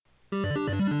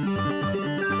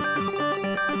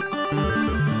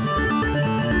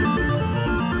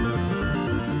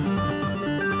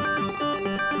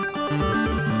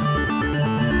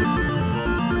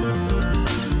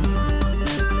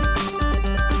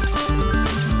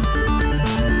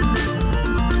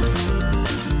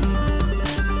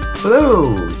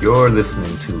Hello, you're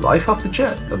listening to Life of the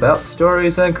Jet, about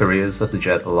stories and careers of the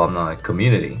Jet alumni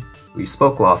community. We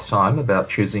spoke last time about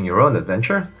choosing your own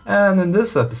adventure, and in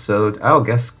this episode, our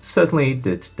guest certainly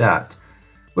did that.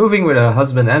 Moving with her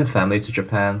husband and family to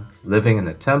Japan, living in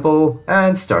a temple,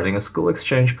 and starting a school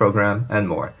exchange program, and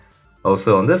more.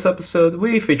 Also, on this episode,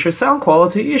 we feature sound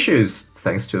quality issues,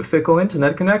 thanks to a fickle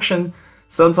internet connection.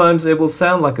 Sometimes it will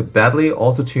sound like a badly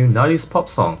auto-tuned 90s pop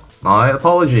song. My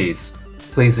apologies.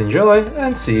 Please enjoy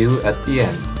and see you at the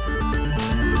end.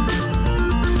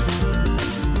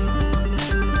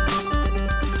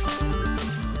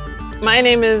 My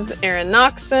name is Erin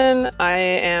Noxon. I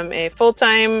am a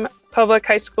full-time public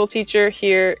high school teacher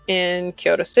here in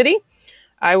Kyoto City.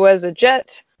 I was a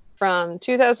JET from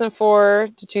 2004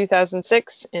 to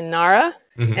 2006 in Nara.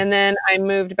 And then I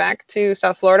moved back to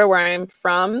South Florida, where I'm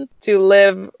from, to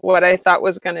live what I thought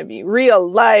was going to be real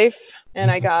life.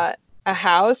 And I got a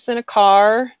house and a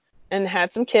car and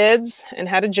had some kids and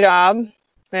had a job.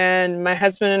 And my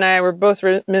husband and I were both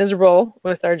miserable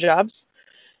with our jobs.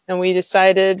 And we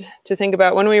decided to think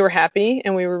about when we were happy,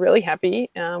 and we were really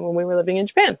happy when we were living in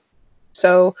Japan.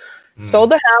 So sold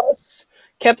the house,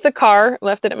 kept the car,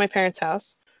 left it at my parents'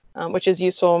 house, which is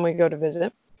useful when we go to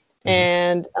visit,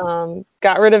 and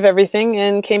got rid of everything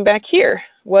and came back here.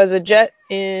 Was a JET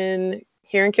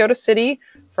here in Kyoto City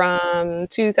from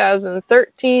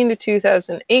 2013 to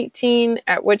 2018,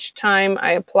 at which time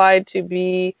I applied to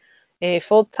be a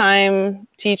full-time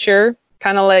teacher,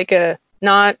 kind of like a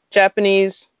not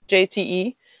Japanese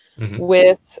JTE,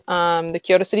 with the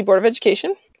Kyoto City Board of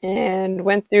Education, and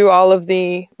went through all of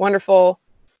the wonderful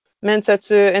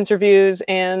mensetsu interviews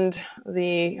and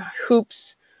the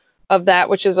hoops of that,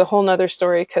 which is a whole nother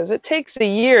story because it takes a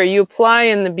year. You apply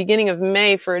in the beginning of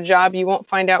May for a job. You won't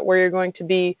find out where you're going to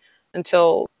be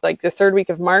until like the third week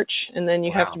of March, and then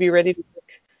you have to be ready to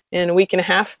work in a week and a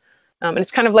half. And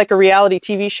it's kind of like a reality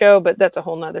TV show, but that's a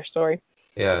whole nother story.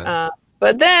 Yeah.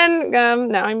 But then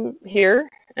now I'm here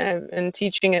and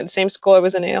teaching at the same school I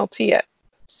was an ALT at.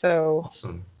 So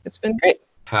Awesome. it's been great.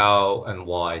 How and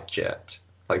why Jet?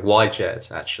 Like, why Jet,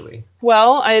 actually?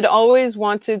 Well, I had always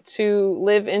wanted to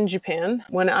live in Japan.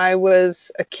 When I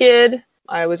was a kid,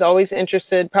 I was always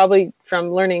interested, probably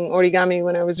from learning origami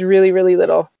when I was really, really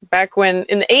little. Back when,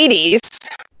 in the 80s,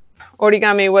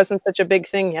 origami wasn't such a big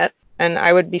thing yet. And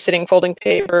I would be sitting folding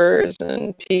papers,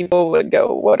 and people would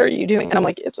go, "What are you doing?" And I'm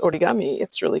like, "It's origami.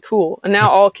 It's really cool." And now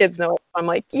all kids know it. I'm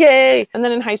like, "Yay!" And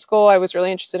then in high school, I was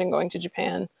really interested in going to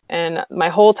Japan. And my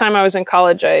whole time I was in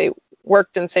college, I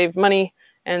worked and saved money.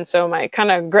 And so my kind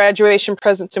of graduation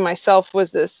present to myself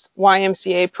was this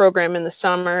YMCA program in the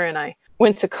summer. And I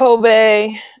went to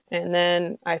Kobe. And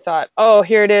then I thought, oh,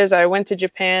 here it is. I went to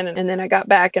Japan. And then I got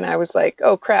back and I was like,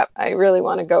 oh, crap, I really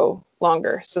want to go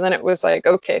longer. So then it was like,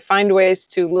 okay, find ways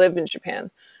to live in Japan.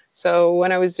 So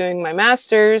when I was doing my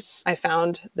master's, I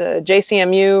found the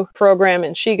JCMU program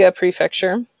in Shiga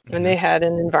Prefecture, and they had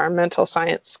an environmental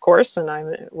science course, and I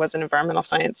was an environmental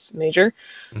science major.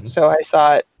 So I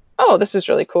thought, oh, this is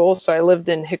really cool. So I lived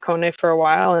in Hikone for a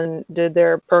while and did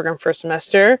their program for a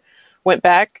semester, went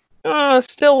back,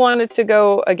 still wanted to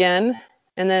go again,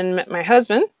 and then met my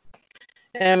husband.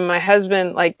 And my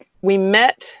husband, like, we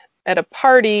met at a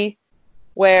party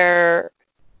where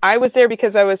I was there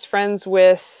because I was friends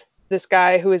with this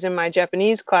guy who was in my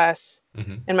Japanese class,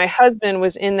 and my husband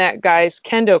was in that guy's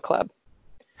kendo club.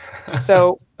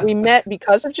 So we met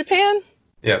because of Japan.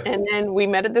 Yep. And then we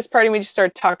met at this party and we just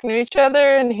started talking to each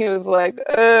other, and he was like,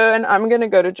 and I'm going to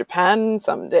go to Japan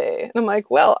someday. And I'm like,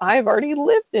 well, I've already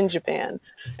lived in Japan.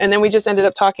 And then we just ended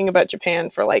up talking about Japan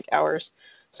for like hours.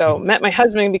 So met my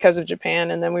husband because of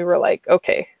Japan, and then we were like,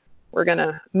 okay, we're going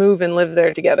to move and live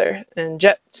there together. And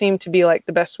Jet seemed to be like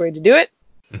the best way to do it.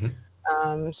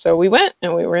 So we went,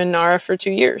 and we were in Nara for 2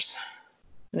 years,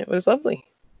 and it was lovely.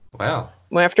 Wow.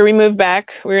 After we moved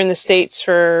back, we were in the States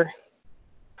for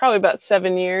probably about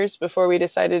 7 years before we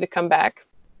decided to come back.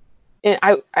 And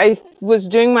I was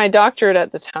doing my doctorate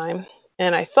at the time,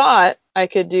 and I thought I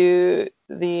could do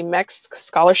the MEX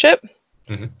scholarship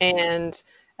and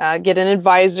get an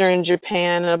advisor in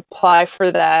Japan and apply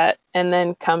for that and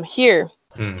then come here.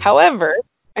 However,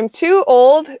 I'm too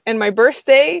old, and my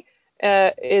birthday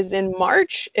is in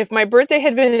March. If my birthday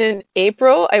had been in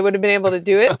April, I would have been able to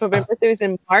do it, but my birthday was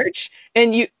in March.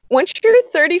 And once you're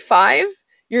 35,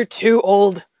 you're too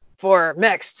old for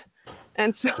mixed.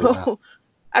 And so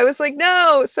I was like,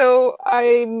 no. So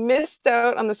I missed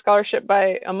out on the scholarship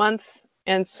by a month.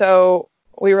 And so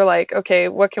we were like, okay,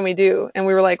 what can we do? And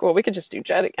we were like, well, we could just do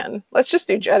JET again. Let's just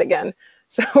do JET again.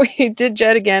 So we did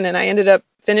JET again, and I ended up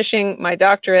finishing my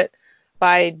doctorate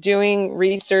by doing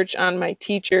research on my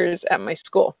teachers at my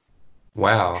school.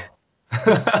 Wow.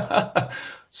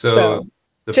 So So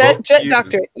the both jet of jet you,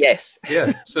 doctorate, yes.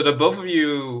 yeah. So the both of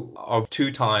you are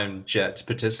two-time JET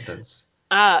participants.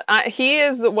 He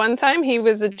is one time he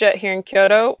was a jet here in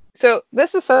Kyoto. So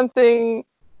this is something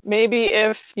maybe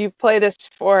if you play this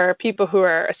for people who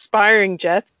are aspiring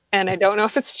jets, and I don't know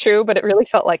if it's true, but it really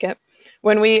felt like it.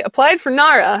 When we applied for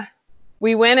NARA,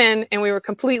 we went in and we were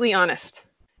completely honest.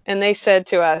 And they said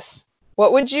to us,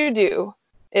 "What would you do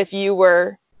if you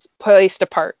were placed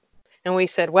apart?" And we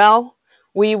said, "Well,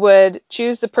 we would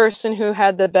choose the person who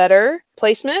had the better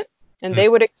placement, and Mm, they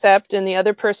would accept, and the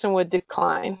other person would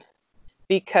decline."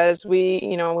 Because we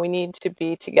need to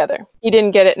be together. He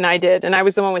didn't get it and I did. And I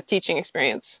was the one with teaching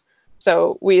experience.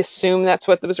 So we assume that's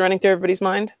what was running through everybody's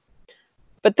mind.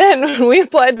 But then when we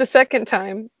applied the second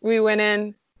time, we went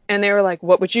in and they were like,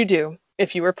 "What would you do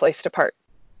if you were placed apart?"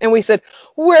 And we said,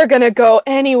 "We're going to go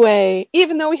anyway,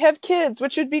 even though we have kids,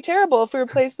 which would be terrible if we were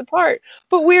placed apart.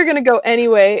 But we're going to go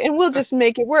anyway and we'll just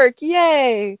make it work.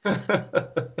 Yay."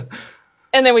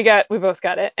 And then we both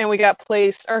got it and we got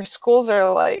placed. Our schools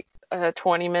are like a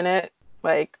 20-minute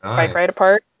like bike ride nice.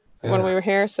 apart when Yeah. we were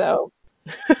here. So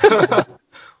Wow,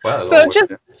 it all so worked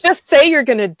just out. just say you're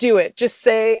gonna do it. Just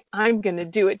say I'm gonna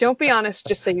do it. Don't be honest.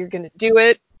 Just say you're gonna do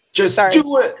it. Just Sorry.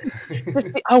 do it.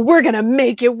 Just be, oh, we're gonna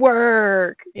make it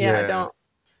work. Yeah, Yeah. don't.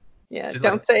 Yeah, Just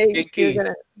don't like say you're Genki.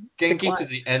 gonna Genki decline. to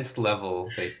the nth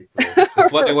level, basically.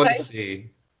 That's what they want to Right. see.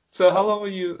 So how long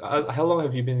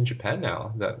have you been in Japan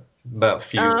now? That about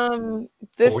few Um,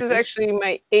 this four is years? actually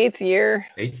my eighth year.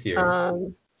 Eighth year.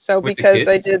 So With the because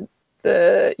I kids? did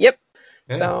yep.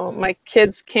 Yeah. So my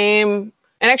kids came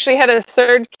and actually had a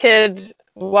third kid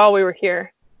while we were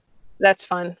here. That's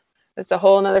fun. That's a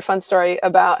whole another fun story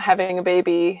about having a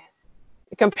baby,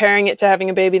 comparing it to having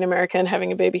a baby in America and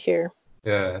having a baby here.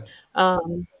 Yeah.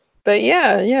 Um, but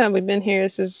yeah, we've been here.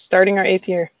 This is starting our eighth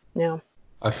year now.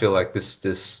 I feel like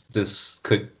this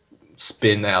could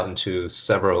spin out into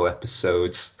several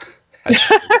episodes,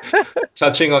 actually,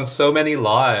 touching on so many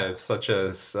lives, such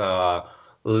as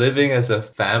living as a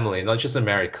family, not just a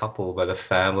married couple, but a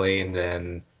family, and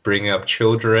then bringing up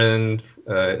children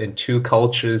in two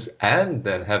cultures, and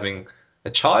then having a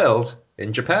child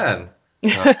in Japan.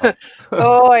 Uh,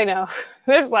 Oh, I know.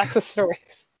 There's lots of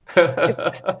stories.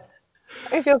 It's,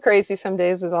 I feel crazy some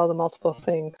days with all the multiple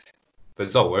things. but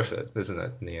it's all worth it, isn't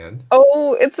it, in the end?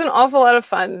 Oh, it's an awful lot of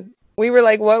fun. We were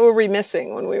like, what were we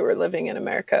missing when we were living in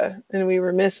America? And we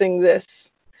were missing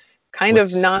this kind of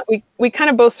What's not, we kind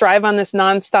of both thrive on this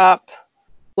nonstop,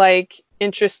 like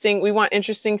interesting, we want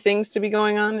interesting things to be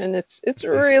going on. And it's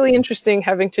really interesting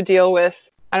having to deal with,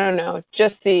 I don't know,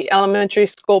 just the elementary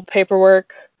school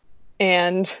paperwork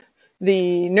and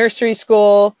the nursery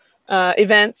school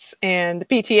events and the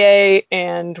PTA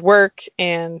and work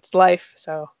and life.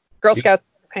 So Girl you Scouts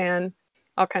in Japan,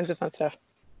 all kinds of fun stuff.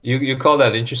 you call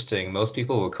that interesting? Most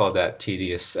people would call that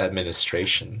tedious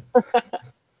administration.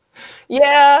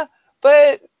 Yeah,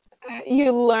 but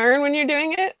you learn when you're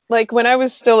doing it. Like when I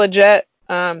was still a jet,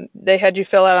 they had you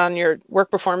fill out on your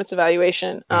work performance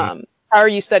evaluation. How are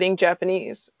you studying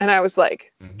Japanese? And I was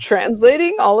like, Mhm.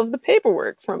 translating all of the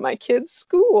paperwork from my kid's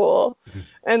school.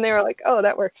 And they were like, oh,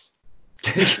 that works.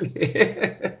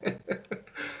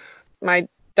 My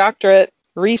doctorate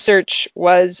research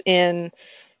was in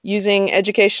using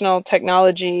educational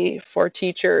technology for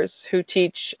teachers who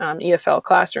teach EFL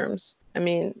classrooms. I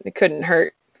mean, it couldn't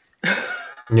hurt.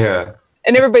 Yeah.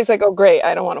 And everybody's like, "Oh, great!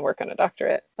 I don't want to work on a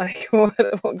doctorate. Like,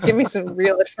 give me some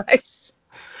real advice."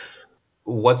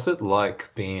 What's it like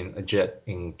being a jet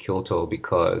in Kyoto?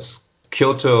 Because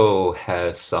Kyoto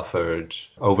has suffered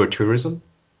over tourism,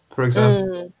 for example.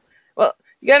 Mm. Well,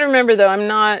 you got to remember though, I'm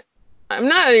not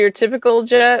your typical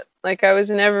jet. Like, I was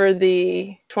never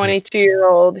the Mm,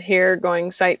 22-year-old here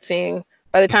going sightseeing.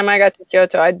 By the time I got to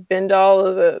Kyoto, I'd been to all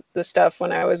of the stuff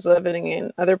when I was living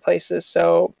in other places.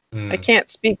 So I mm, can't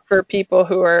speak for people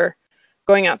who are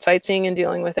going out sightseeing and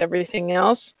dealing with everything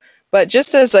else. But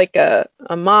just as like a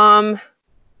mom,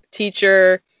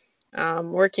 teacher,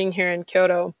 working here in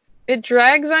Kyoto, it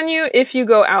drags on you if you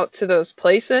go out to those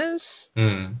places.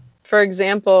 mm, For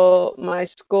example, my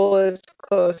school is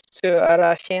close to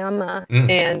Arashiyama mm.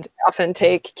 and often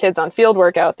take kids on field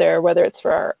work out there, whether it's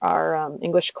for our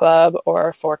English club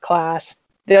or for class.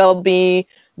 They'll be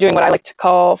doing what I like to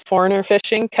call foreigner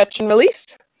fishing, catch and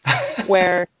release,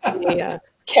 where they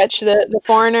catch the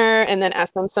foreigner and then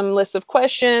ask them some list of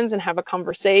questions and have a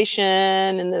conversation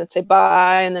and then say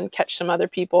bye and then catch some other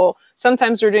people.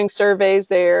 Sometimes we're doing surveys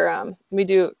there. We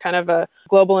do kind of a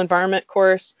global environment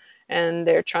course and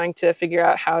they're trying to figure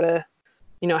out how to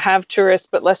have tourists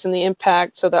but lessen the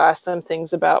impact. So they'll ask them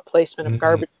things about placement of Mm.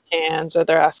 garbage cans, or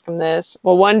they're asking this.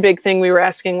 Well, one big thing we were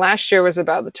asking last year was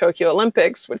about the Tokyo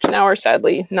Olympics, which now are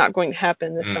sadly not going to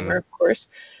happen this summer, of course.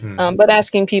 But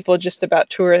asking people just about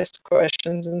tourist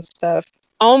questions and stuff.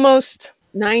 Almost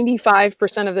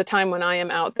 95% of the time when I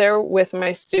am out there with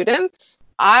my students,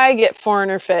 I get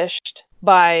foreigner fished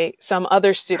by some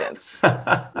other students.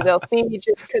 They'll see me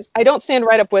just because I don't stand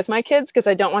right up with my kids because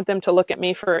I don't want them to look at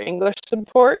me for English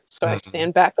support. So I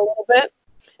stand back a little bit.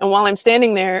 And while I'm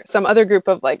standing there, some other group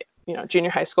of junior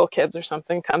high school kids or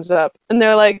something comes up and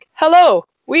they're like, "Hello,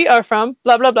 we are from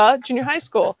blah, blah, blah junior high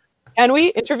school. Can we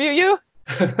interview you?"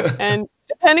 And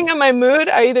depending on my mood,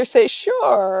 I either say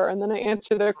sure, and then I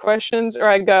answer their questions, or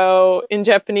I go in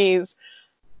Japanese,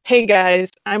 "Hey guys,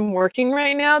 I'm working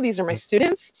right now. These are my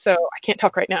students, so I can't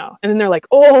talk right now." And then they're like,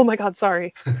 "Oh my God,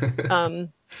 sorry."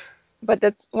 But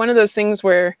that's one of those things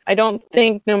where I don't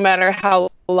think no matter how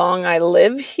long I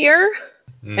live here,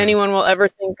 anyone will ever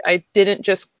think I didn't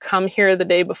just come here the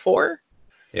day before.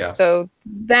 Yeah. So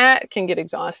that can get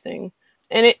exhausting.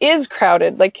 And it is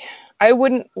crowded. Like, I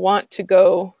wouldn't want to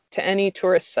go to any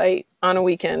tourist site on a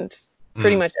weekend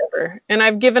pretty much ever. And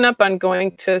I've given up on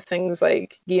going to things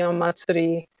like Gion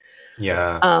Matsuri.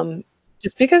 Yeah.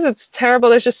 Just because it's terrible.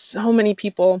 There's just so many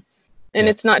people. And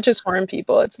Yeah. it's not just foreign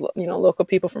people. It's, local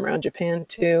people from around Japan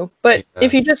too. But Yeah.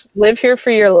 if you just live here for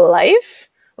your life,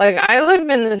 like I live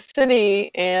in the city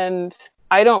and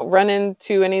I don't run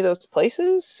into any of those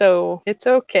places, so it's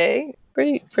okay.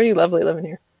 Pretty lovely living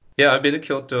here. Yeah, I've been to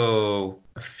Kyoto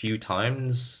a few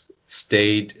times.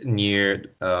 Stayed near,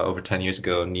 over 10 years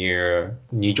ago, near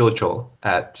Nijocho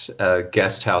at a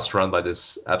guest house run by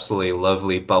this absolutely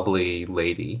lovely, bubbly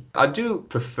lady. I do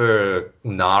prefer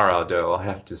Nara, though, I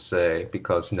have to say,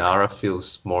 because Nara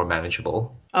feels more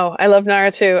manageable. Oh, I love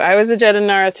Nara too. I was a jet in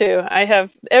Nara too.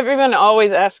 Everyone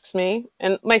always asks me,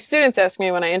 and my students ask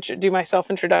me when I do my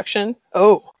self-introduction,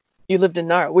 "Oh, you lived in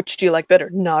Nara. Which do you like better,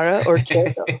 Nara or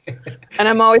Kyoto?" And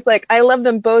I'm always like, I love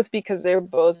them both because they're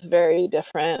both very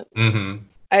different.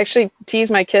 I actually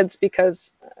tease my kids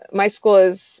because my school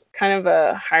is kind of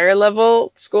a higher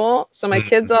level school. So my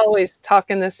kids always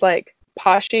talk in this like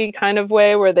poshy kind of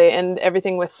way where they end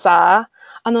everything with sa.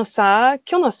 Ano sa,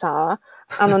 kyono sa,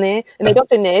 ano ne. And they don't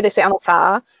say ne, they say ano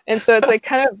sa. And so it's like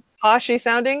kind of poshy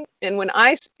sounding. And when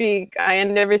I speak, I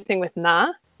end everything with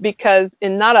na because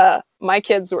in Nara, my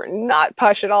kids were not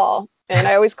posh at all. And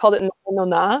I always called it no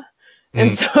na.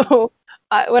 And so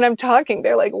when I'm talking,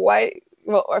 they're like, "Why?"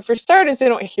 Well, for starters, they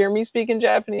don't hear me speak in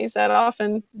Japanese that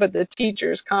often, but the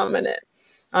teachers comment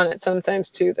on it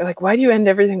sometimes too. They're like, "Why do you end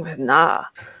everything with na?"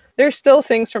 There's still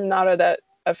things from Nara that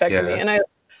affect me, Yeah. and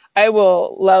I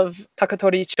will love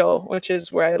Takatoricho, which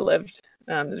is where I lived.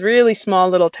 It's a really small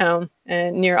little town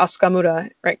and near Asukamura,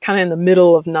 right, kind of in the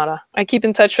middle of Nara. I keep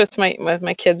in touch with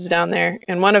my kids down there,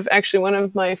 and one of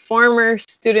my former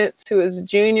students who was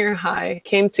junior high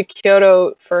came to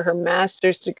Kyoto for her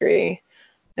master's degree,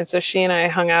 and so she and I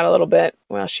hung out a little bit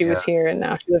while she was Yeah. here, and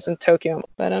now she lives in Tokyo.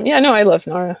 But yeah, no, I love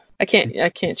Nara. I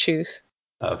can't choose.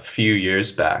 A few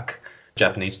years back,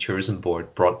 Japanese Tourism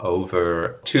Board brought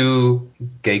over two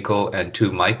Geiko and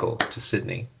two Maiko to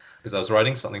Sydney because I was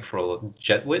writing something for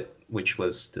JetWit, which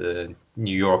was the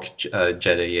New York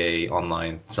JET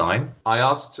online sign. I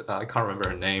asked, I can't remember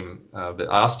her name, but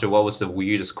I asked her what was the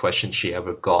weirdest question she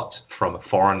ever got from a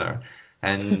foreigner,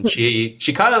 and she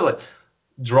kind of like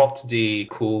dropped the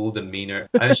cool demeanor,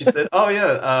 and she said, "Oh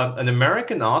yeah, an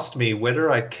American asked me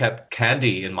whether I kept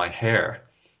candy in my hair."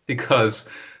 Because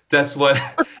that's what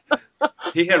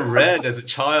he had read as a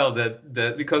child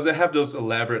that because they have those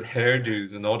elaborate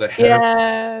hairdos and all the hair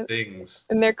Yeah, things.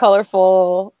 and they're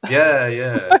colorful. Yeah,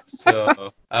 yeah.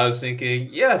 So I was thinking,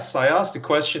 yes, I asked a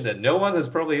question that no one has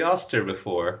probably asked her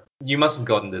before. You must have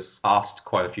gotten this asked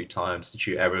quite a few times. Did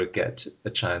you ever get a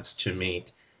chance to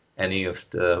meet any of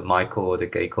the Michael or the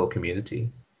Geiko community?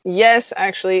 Yes,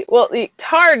 actually. Well, it's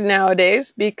hard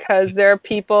nowadays because there are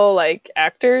people like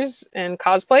actors and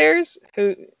cosplayers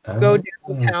who go Oh,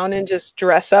 downtown and just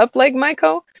dress up like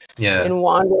Maiko yeah, and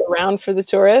wander around for the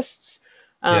tourists.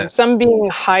 yeah. Some being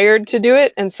hired to do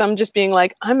it, and some just being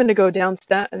like, "I'm going to go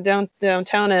downtown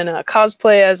and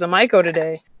cosplay as a Maiko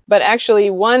today." But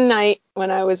actually, one night when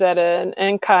I was at an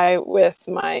Enkai with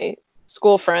my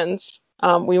school friends,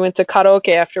 we went to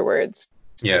karaoke afterwards,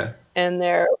 Yeah. and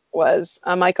there was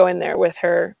a Maiko in there with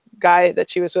her guy that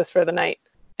she was with for the night.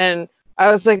 And I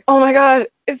was like, "Oh my God,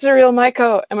 it's a real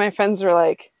Maiko." And my friends were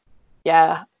like,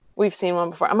 "Yeah, we've seen one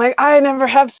before." I'm like, "I never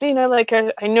have seen her. Like,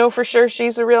 I know for sure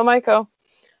she's a real Maiko."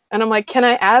 And I'm like, "Can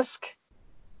I ask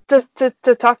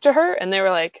to talk to her?" And they were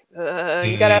like, "You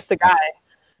got to Mm, ask the guy."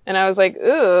 And I was like,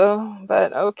 "Ooh,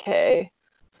 but okay."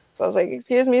 So I was like,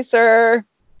 "Excuse me, sir.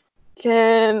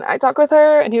 can I talk with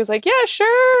her? And he was like, yeah,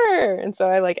 sure. And so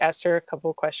I like asked her a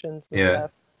couple questions and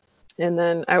stuff. And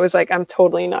then I was like, I'm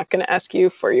totally not going to ask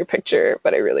you for your picture,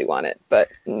 but I really want it. But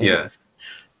yeah,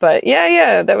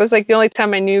 that was like the only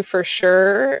time I knew for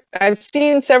sure. I've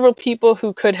seen several people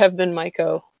who could have been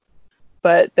Maiko,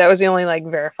 but that was the only like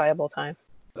verifiable time.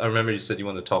 I remember you said you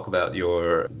want to talk about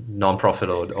your nonprofit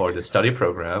or the study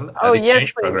program, Oh, the yes,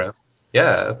 exchange please. program.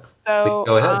 Yeah, please So,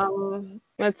 go ahead.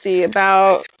 let's see,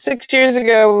 about 6 years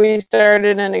ago, we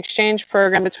started an exchange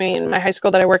program between my high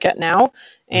school that I work at now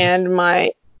and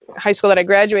my high school that I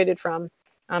graduated from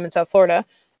in South Florida.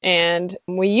 And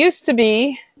we used to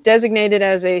be designated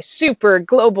as a super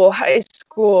global high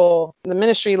school. The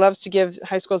ministry loves to give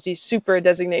high schools these super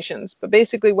designations. But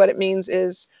basically, what it means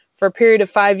is for a period of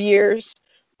 5 years,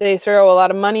 they throw a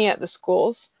lot of money at the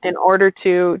schools in order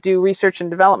to do research and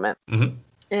development. Mm-hmm.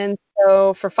 And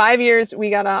so for 5 years,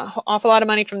 we got an awful lot of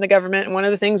money from the government. And one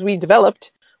of the things we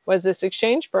developed was this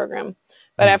exchange program.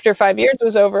 But after 5 years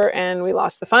was over and we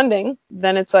lost the funding,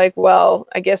 then it's like, well,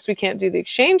 I guess we can't do the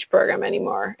exchange program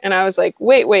anymore. And I was like,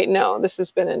 wait, no, this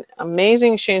has been an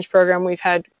amazing exchange program. We've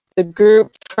had the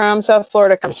group from South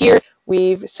Florida come here.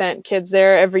 We've sent kids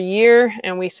there every year,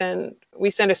 and we send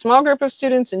a small group of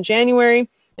students in January,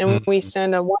 and we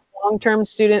send a long-term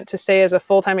student to stay as a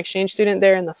full-time exchange student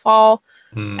there in the fall.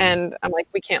 And I'm like,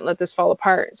 we can't let this fall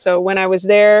apart. So when I was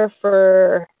there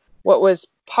for what was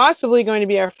possibly going to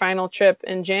be our final trip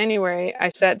in January, I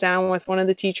sat down with one of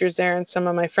the teachers there and some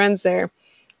of my friends there.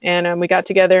 And we got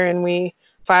together and we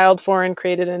filed for and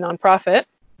created a nonprofit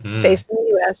based in the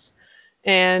U.S.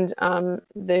 And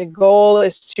the goal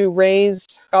is to raise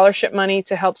scholarship money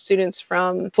to help students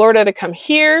from Florida to come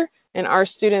here and our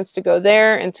students to go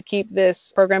there and to keep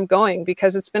this program going,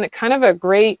 because it's been a kind of a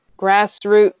great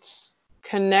grassroots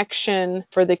connection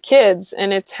for the kids,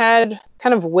 and it's had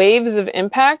kind of waves of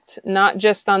impact, not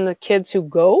just on the kids who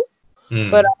go,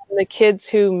 but on the kids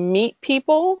who meet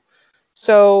people.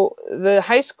 So the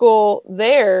high school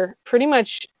there, pretty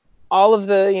much all of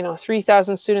the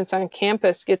 3,000 students on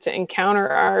campus get to encounter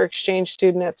our exchange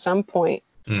student at some point.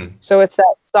 So it's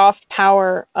that soft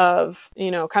power of,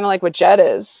 kind of like what JET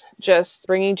is, just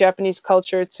bringing Japanese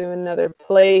culture to another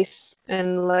place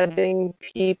and letting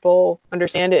people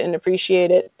understand it and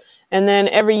appreciate it. And then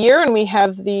every year when we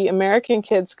have the American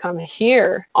kids come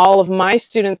here, all of my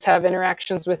students have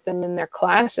interactions with them in their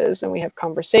classes, and we have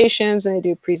conversations, and they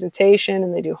do presentation,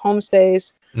 and they do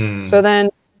homestays. So then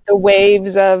the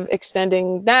waves of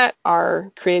extending that are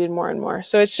created more and more.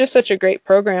 So it's just such a great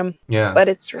program. Yeah. But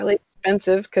it's really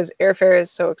expensive because airfare is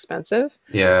so expensive.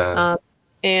 Yeah.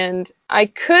 And I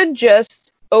could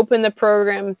just open the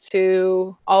program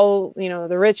to all,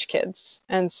 the rich kids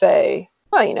and say,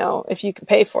 well, if you can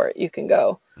pay for it, you can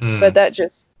go. But that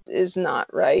just is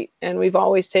not right. And we've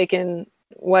always taken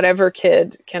whatever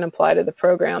kid can apply to the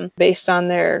program based on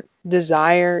their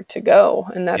desire to go.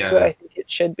 And that's what I think it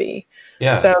should be.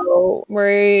 Yeah. So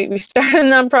we started a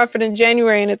nonprofit in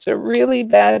January, and it's a really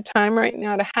bad time right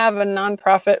now to have a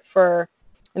nonprofit for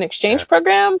an exchange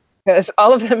program, because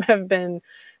all of them have been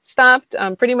stopped.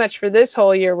 Pretty much for this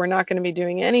whole year, we're not going to be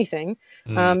doing anything.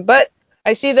 But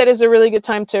I see that as a really good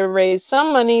time to raise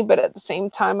some money, but at the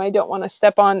same time, I don't want to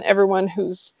step on everyone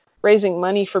who's raising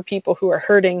money for people who are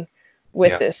hurting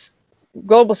with this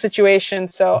global situation.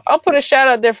 So I'll put a shout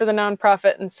out there for the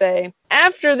nonprofit and say,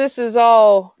 after this is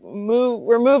all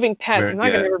we're moving past, it's not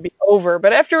going to ever be over,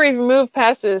 but after we've moved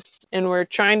past this and we're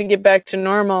trying to get back to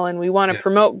normal and we want to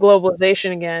promote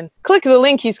globalization again, click the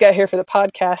link he's got here for the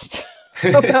podcast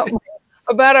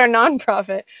about our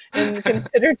nonprofit, and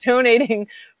consider donating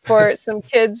for some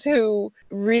kids who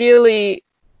really,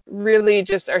 really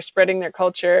just are spreading their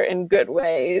culture in good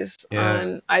ways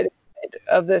on either side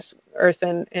of this earth,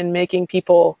 and making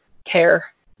people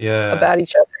care about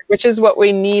each other, which is what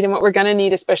we need and what we're going to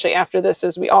need, especially after this,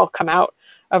 as we all come out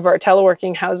of our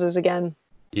teleworking houses again.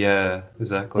 Yeah,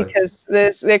 exactly. Because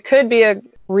there could be a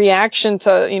reaction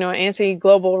to,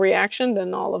 anti-global reaction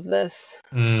to all of this.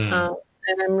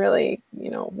 And I'm really,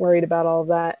 worried about all of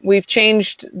that. We've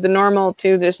changed the normal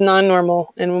to this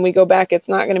non-normal. And when we go back, it's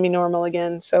not going to be normal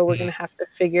again. So we're going to have to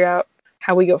figure out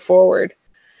how we go forward.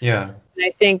 Yeah. And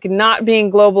I think not being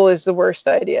global is the worst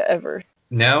idea ever.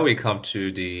 Now we come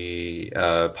to the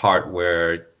part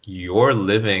where you're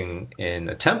living in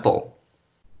a temple.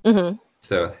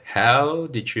 So how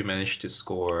did you manage to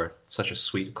score such a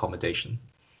sweet accommodation?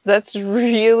 That's a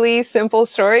really simple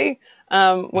story.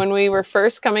 When we were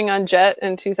first coming on JET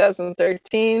in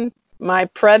 2013, my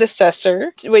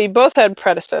predecessor, we both had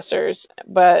predecessors,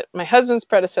 but my husband's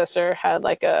predecessor had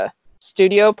like a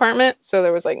studio apartment. So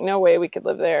there was like no way we could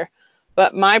live there.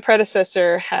 But my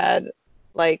predecessor had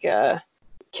like a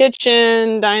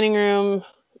kitchen, dining room,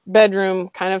 bedroom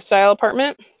kind of style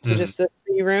apartment. So just the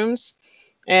 3 rooms.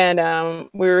 And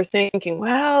we were thinking,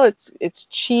 well, it's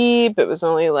cheap. It was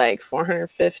only like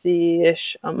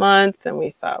 450-ish a month, and we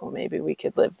thought, well, maybe we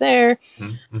could live there.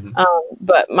 Mm-hmm.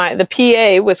 But the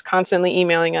PA was constantly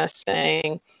emailing us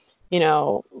saying,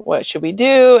 what should we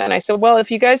do? And I said, well,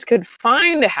 if you guys could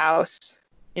find a house,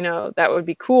 that would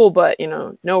be cool, but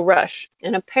no rush.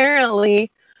 And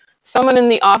apparently, someone in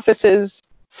the office's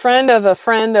friend of a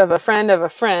friend of a friend of a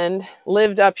friend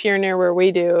lived up here near where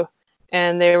we do.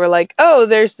 And they were like, oh,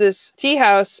 there's this tea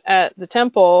house at the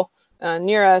temple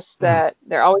near us that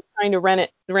they're always trying to rent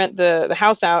the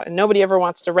house out, and nobody ever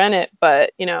wants to rent it.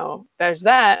 But, there's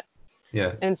that.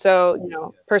 Yeah. And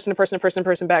so, person to person to person to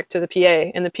person back to the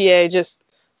PA. And the PA just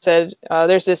said,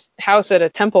 there's this house at a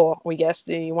temple, we guess.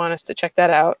 Do you want us to check that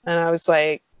out? And I was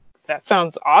like, that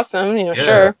sounds awesome, Yeah.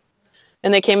 sure.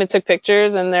 And they came and took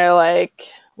pictures, and they're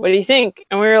like, what do you think?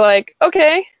 And we were like,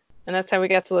 okay. And that's how we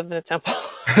got to live in a temple.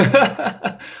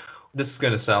 This is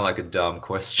going to sound like a dumb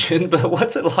question, but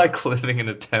what's it like living in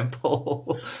a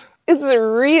temple? It's a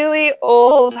really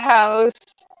old house,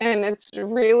 and it's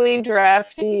really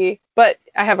drafty, but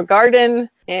I have a garden,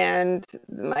 and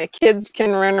my kids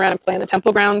can run around and play in the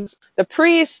temple grounds. The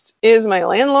priest is my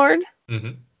landlord.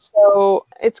 Mm-hmm. So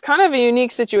it's kind of a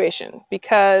unique situation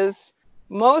because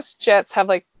most jets have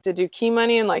like to do key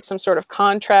money and like some sort of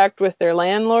contract with their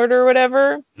landlord or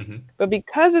whatever. Mm-hmm. But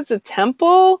because it's a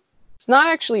temple, it's not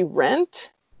actually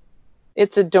rent.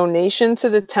 It's a donation to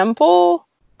the temple.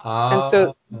 And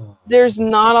so there's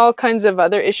not all kinds of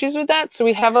other issues with that. So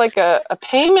we have like a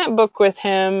payment book with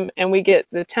him, and we get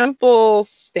the temple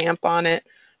stamp on it,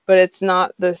 but it's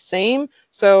not the same.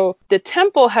 So the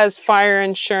temple has fire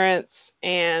insurance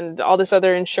and all this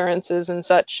other insurances and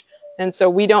such. And so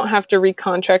we don't have to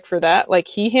recontract for that. Like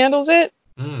he handles it.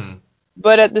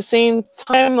 But at the same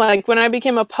time, like when I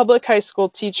became a public high school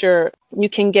teacher, you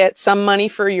can get some money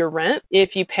for your rent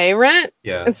if you pay rent.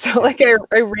 Yeah. And so like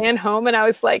I ran home and I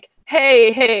was like,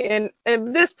 hey. And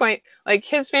at this point, like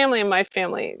his family and my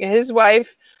family, his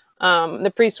wife,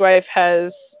 the priest's wife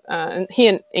has, he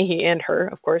and her,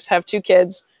 of course, have 2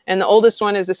 kids. And the oldest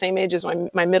one is the same age as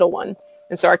my middle one.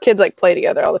 And so our kids like play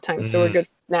together all the time. So we're good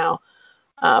now.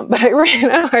 But I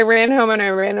ran home and I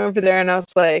ran over there and I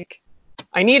was like,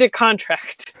 I need a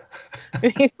contract.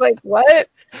 And he's like, what?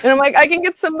 And I'm like, I can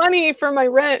get some money for my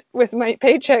rent with my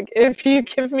paycheck if you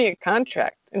give me a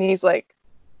contract. And he's like,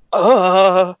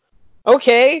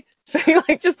 okay. So he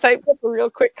like just typed up a real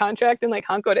quick contract and like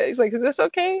hunkoed it. He's like, is this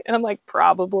okay? And I'm like,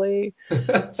 probably.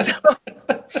 So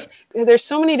there's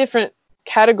so many different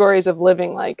categories of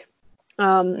living. Like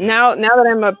now that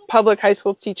I'm a public high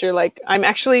school teacher, like I'm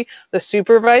actually the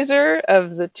supervisor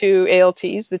of the 2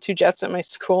 ALTs, the 2 jets at my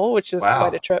school, which is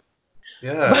quite a trip.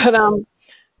 Yeah. But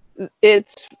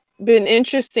it's been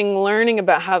interesting learning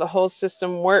about how the whole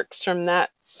system works from that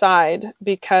side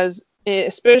because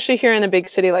especially here in a big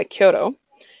city like Kyoto,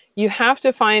 you have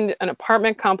to find an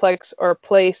apartment complex or a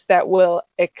place that will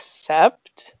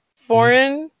accept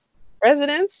foreign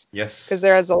residents. Yes. Because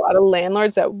there's a lot of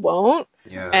landlords that won't.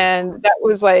 Yeah. And that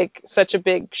was like such a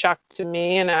big shock to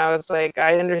me. And I was like,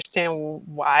 I understand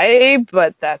why,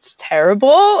 but that's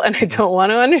terrible. And I don't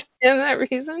want to understand that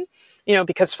reason,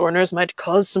 because foreigners might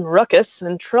cause some ruckus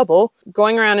and trouble.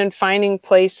 Going around and finding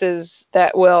places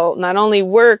that will not only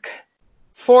work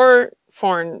for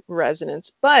foreign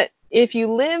residents, but if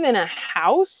you live in a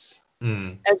house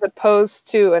as opposed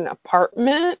to an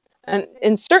apartment, and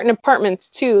in certain apartments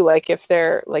too, like if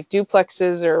they're like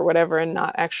duplexes or whatever and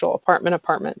not actual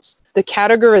apartments, the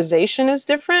categorization is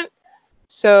different.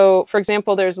 So, for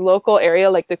example, there's a local area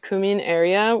like the Kumin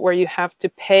area where you have to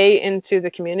pay into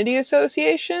the community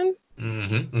association.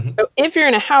 So if you're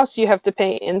in a house, you have to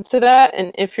pay into that.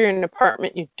 And if you're in an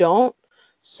apartment, you don't.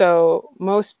 So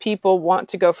most people want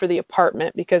to go for the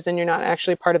apartment because then you're not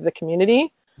actually part of the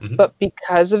community. But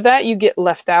because of that, you get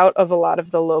left out of a lot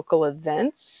of the local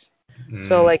events.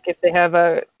 So like if they have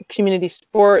a community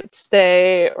sports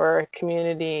day or a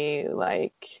community,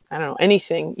 like, I don't know,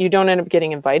 anything, you don't end up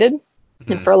getting invited.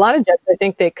 And for a lot of jets, I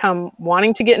think they come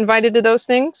wanting to get invited to those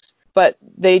things, but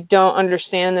they don't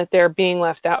understand that they're being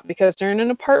left out because they're in an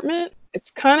apartment. It's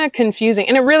kind of confusing.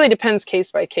 And it really depends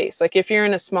case by case. Like if you're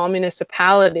in a small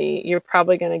municipality, you're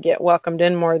probably going to get welcomed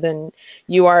in more than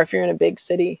you are if you're in a big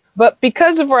city. But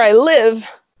because of where I live,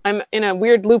 I'm in a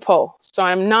weird loophole. So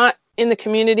I'm not in the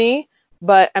community,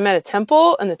 but I'm at a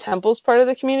temple, and the temple's part of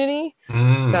the community.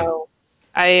 So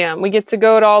We get to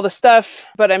go to all the stuff,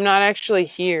 but I'm not actually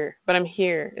here. But I'm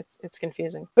here. It's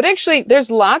confusing. But actually,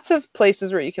 there's lots of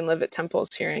places where you can live at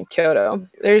temples here in Kyoto.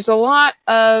 There's a lot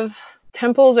of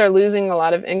temples are losing a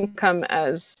lot of income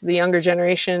as the younger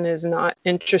generation is not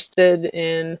interested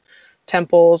in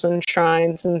temples and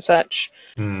shrines and such.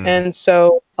 And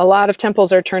so a lot of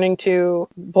temples are turning to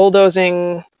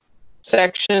bulldozing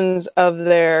sections of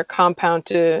their compound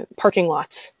to parking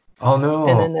lots. Oh no.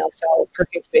 And then they'll sell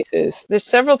parking spaces. There's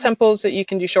several temples that you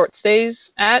can do short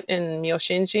stays at in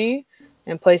Myoshinji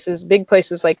and big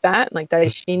places like that, like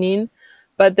Daishinin.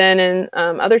 But then in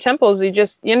other temples, you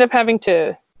end up having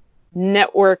to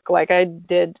network like I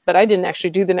did, but I didn't actually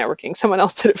do the networking. Someone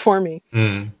else did it for me.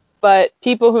 But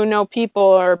people who know people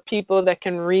or people that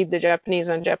can read the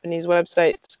Japanese on Japanese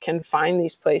websites can find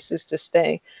these places to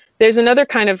stay. There's another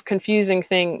kind of confusing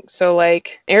thing. So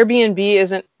like Airbnb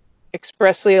isn't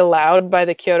expressly allowed by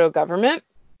the Kyoto government.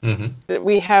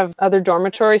 We have other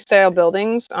dormitory style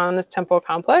buildings on the temple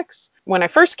complex. When I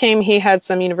first came, he had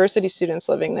some university students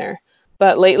living there,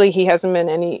 but lately he hasn't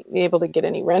been able to get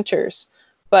any renters.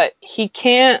 But he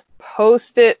can't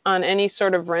post it on any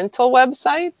sort of rental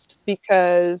websites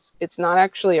because it's not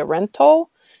actually a rental,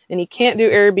 and he can't do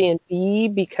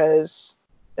Airbnb because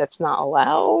that's not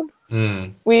allowed.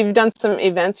 We've done some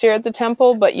events here at the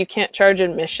temple, but you can't charge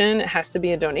admission. It has to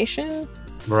be a donation.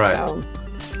 Right. So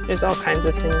there's all kinds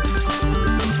of things.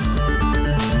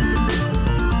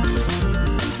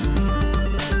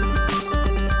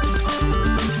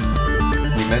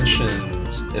 You mentioned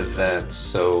events,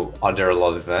 so are there a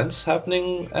lot of events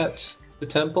happening at the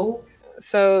temple?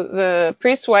 So the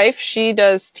priest's wife, she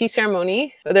does tea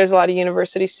ceremony. There's a lot of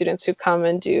university students who come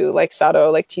and do like Sado,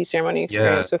 like tea ceremony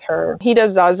experience with her. He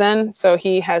does Zazen, so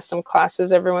he has some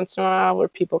classes every once in a while where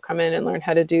people come in and learn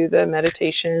how to do the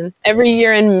meditation. Every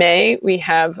year in May, we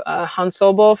have a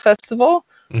Hansobo festival,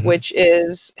 which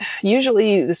is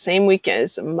usually the same week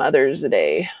as Mother's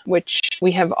Day, which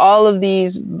we have all of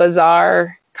these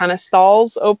bazaar kind of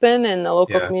stalls open, and the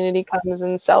local community comes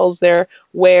and sells their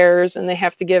wares, and they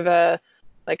have to give a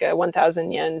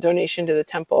 1,000 yen donation to the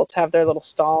temple to have their little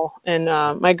stall. And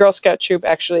my Girl Scout troop,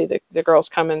 actually, the girls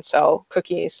come and sell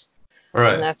cookies.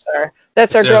 Right. And that's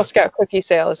our Girl Scout cookie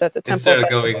sale is at the temple. Instead of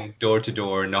going door to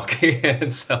door knocking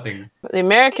and selling. The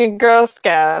American Girl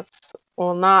Scouts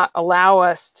will not allow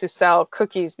us to sell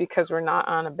cookies because we're not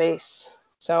on a base.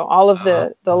 So all of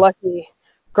the lucky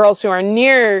girls who are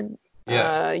near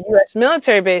U.S.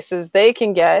 military bases, they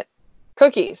can get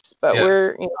cookies, but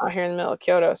we're out here in the middle of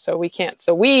Kyoto, so we can't.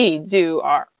 So we do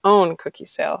our own cookie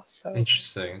sale. So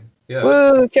interesting. Yeah.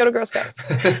 Woo, Kyoto Girl Scouts.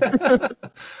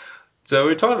 So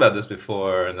we talked about this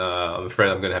before, and I'm afraid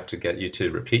I'm going to have to get you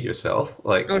to repeat yourself.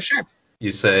 Oh, sure.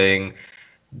 You're saying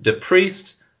the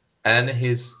priest and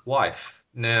his wife.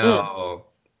 Now,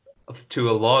 to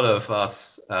a lot of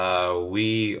us,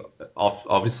 we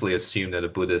obviously assume that a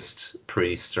Buddhist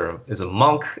priest is a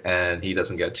monk and he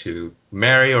doesn't get to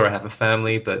marry or have a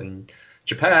family. But in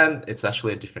Japan, it's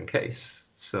actually a different case.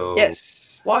 So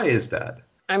yes. Why is that?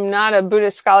 I'm not a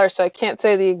Buddhist scholar, so I can't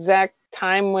say the exact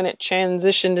time when it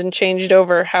transitioned and changed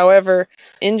over. However,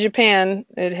 in Japan,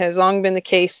 it has long been the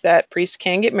case that priests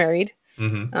can get married.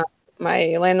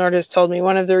 My landlord has told me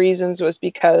one of the reasons was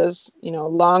because,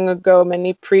 long ago,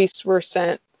 many priests were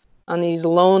sent on these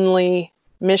lonely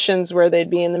missions where they'd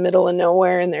be in the middle of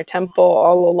nowhere in their temple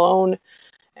all alone.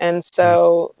 And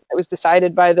so it was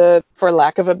decided by for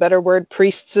lack of a better word,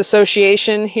 Priests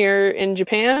Association here in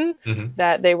Japan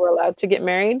that they were allowed to get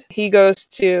married. He goes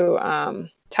to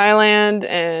Thailand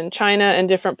and China and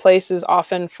different places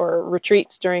often for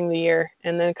retreats during the year,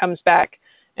 and then comes back.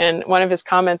 And one of his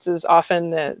comments is often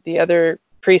the other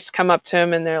priests come up to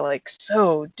him and they're like,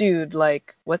 "So, dude,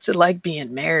 like, what's it like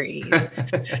being married?"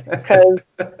 Because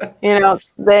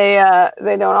they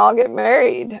don't all get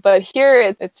married, but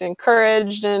here it's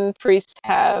encouraged, and priests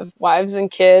have wives and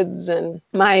kids. And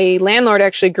my landlord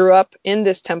actually grew up in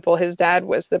this temple. His dad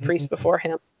was the priest before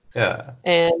him. Yeah.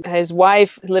 And his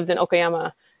wife lived in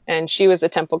Okayama, and she was a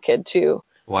temple kid too.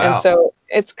 Wow. And so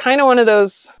it's kind of one of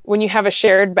those, when you have a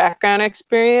shared background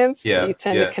experience, you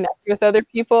tend to connect with other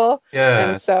people. Yeah.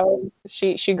 And so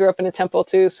she grew up in a temple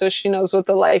too, so she knows what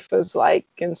the life was like.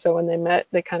 And so when they met,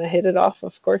 they kind of hit it off,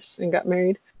 of course, and got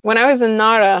married. When I was in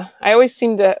Nara, I always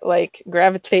seemed to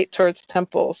gravitate towards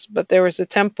temples, but there was a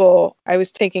temple, I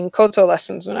was taking koto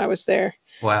lessons when I was there.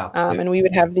 Wow. And we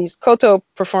would have these koto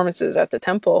performances at the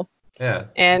temple. Yeah.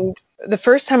 And the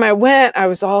first time I went, I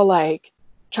was all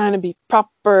trying to be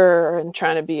proper and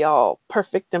trying to be all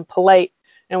perfect and polite.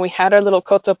 And we had our little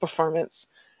koto performance.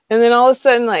 And then all of a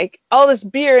sudden, all this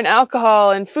beer and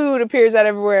alcohol and food appears out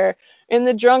everywhere. and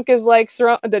the drunk is like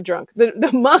the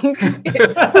monk who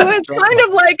is kind of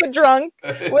like a drunk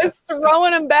was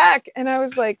throwing him back, and I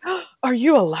was like, oh, are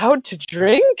you allowed to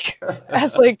drink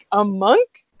as like a monk?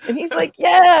 And he's like,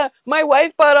 yeah, my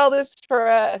wife bought all this for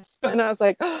us. And I was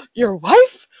like, oh, your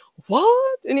wife?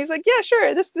 What? And he's like, yeah,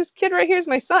 sure, this kid right here is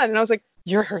my son. And I was like,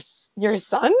 you're your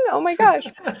son? Oh my gosh.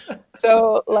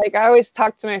 So like I always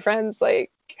talk to my friends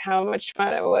like how much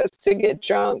fun it was to get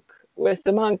drunk with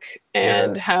the monk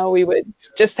and how we would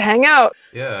just hang out.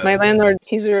 My landlord,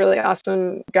 he's a really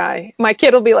awesome guy. My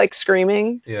kid will be like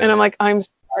screaming and I'm like, I'm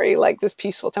sorry, like this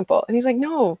peaceful temple. And he's like,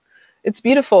 no, it's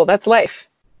beautiful. That's life.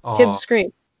 Kids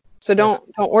scream. So don't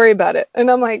worry about it.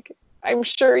 And I'm like, I'm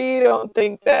sure you don't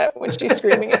think that when she's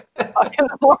screaming at 2:00 in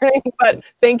the morning, but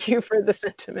thank you for the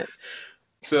sentiment.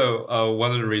 So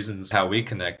one of the reasons how we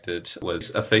connected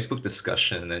was a Facebook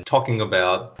discussion and talking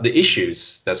about the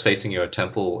issues that's facing your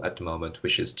temple at the moment,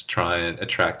 which is to try and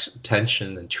attract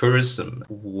attention and tourism.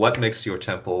 What makes your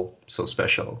temple so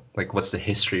special? Like, what's the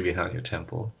history behind your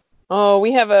temple? Oh,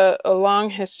 we have a long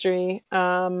history.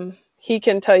 He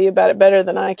can tell you about it better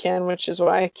than I can, which is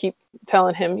why I keep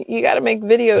telling him, you got to make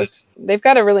videos. They've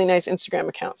got a really nice Instagram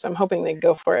account, so I'm hoping they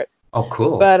go for it. Oh,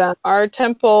 cool. But our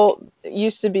temple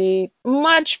used to be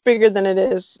much bigger than it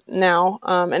is now.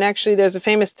 And actually, there's a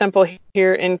famous temple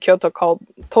here in Kyoto called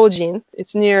Tojin.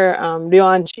 It's near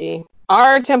Ryoanji.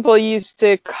 Our temple used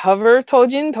to cover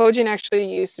Tojin. Tojin actually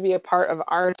used to be a part of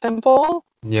our temple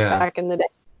back in the day.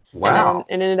 Wow.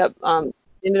 And then it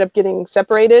ended up getting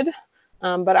separated.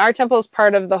 But our temple is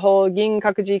part of the whole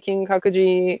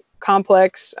Ginkakuji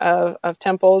complex of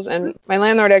temples. And my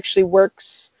landlord actually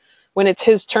works when it's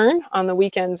his turn on the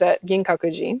weekends at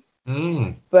Ginkakuji.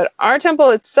 But our temple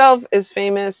itself is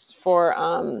famous for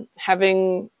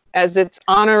having as its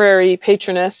honorary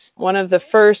patroness one of the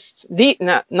first,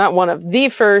 not one of the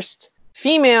first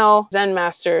female Zen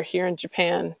master here in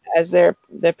Japan as their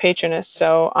patroness.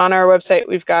 So on our website,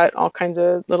 we've got all kinds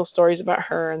of little stories about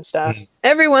her and stuff.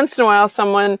 Every once in a while,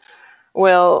 someone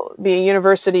will be a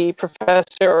university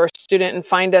professor or student and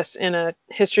find us in a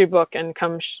history book and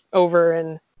come over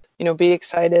and be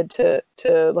excited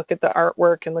to look at the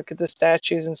artwork and look at the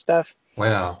statues and stuff.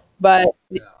 Wow. But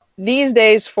these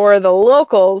days, for the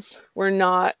locals, we're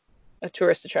not a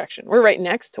tourist attraction. We're right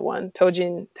next to one.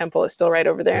 Tojin Temple is still right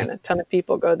over there, and a ton of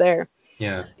people go there.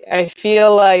 Yeah. I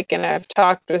feel like, and I've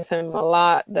talked with him a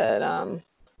lot, that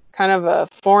kind of a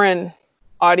foreign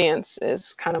audience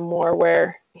is kind of more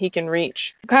where he can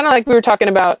reach. Kind of like we were talking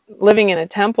about living in a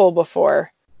temple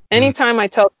before. Anytime I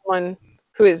tell someone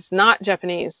who is not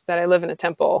Japanese that I live in a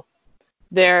temple,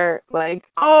 they're like,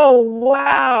 oh,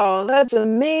 wow, that's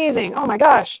amazing. Oh my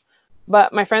gosh.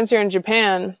 But my friends here in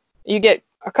Japan, you get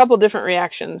a couple different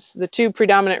reactions. The two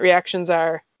predominant reactions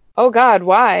are, oh God,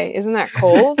 why? Isn't that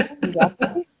cold?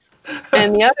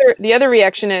 And the other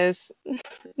reaction is,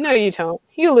 no, you don't.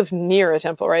 You live near a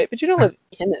temple, right? But you don't live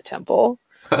in a temple.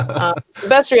 The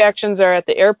best reactions are at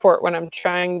the airport when I'm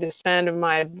trying to send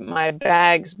my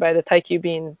bags by the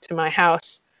Taikyu to my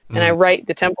house, and I write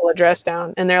the temple address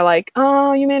down, and they're like,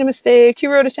 oh, you made a mistake.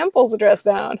 You wrote a temple's address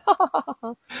down.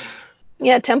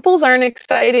 Yeah, temples aren't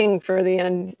exciting for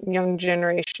the young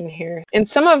generation here. In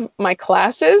some of my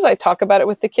classes, I talk about it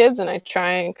with the kids, and I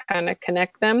try and kind of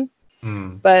connect them.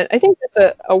 But I think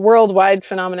that's a worldwide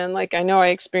phenomenon. Like, I know I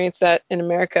experienced that in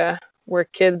America, where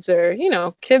kids are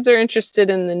interested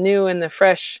in the new and the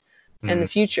fresh and the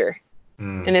future.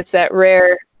 And it's that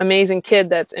rare, amazing kid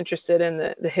that's interested in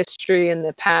the history and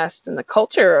the past and the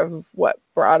culture of what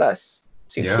brought us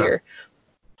to here.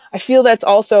 I feel that's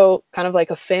also kind of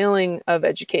like a failing of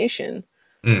education,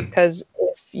 because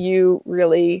if you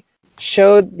really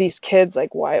showed these kids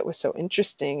like why it was so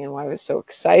interesting and why it was so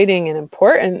exciting and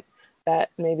important, that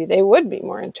maybe they would be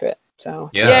more into it. So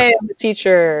yay, I'm a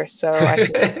teacher, so I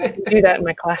can do that in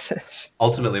my classes.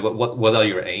 Ultimately, what are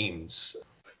your aims?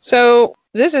 So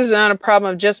this is not a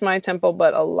problem of just my temple,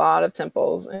 but a lot of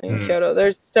temples in Kyoto.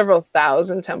 There's several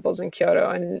thousand temples in Kyoto,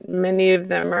 and many of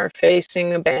them are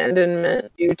facing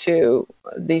abandonment due to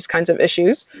these kinds of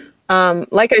issues.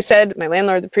 Like I said, my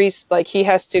landlord, the priest, like he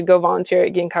has to go volunteer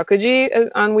at Ginkakuji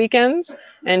on weekends,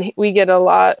 and we get a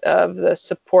lot of the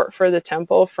support for the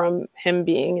temple from him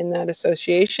being in that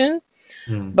association.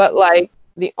 But like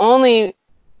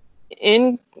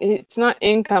it's not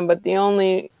income, but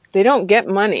they don't get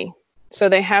money, so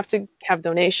they have to have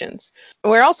donations.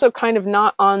 We're also kind of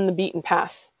not on the beaten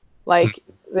path. Like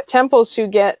the temples who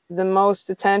get the most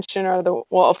attention are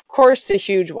of course, the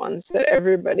huge ones that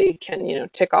everybody can,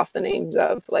 tick off the names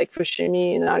of, like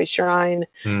Fushimi Inari Shrine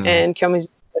and Kyomizu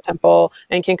Shibuya Temple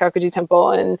and Kinkakuji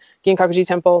Temple and Ginkakuji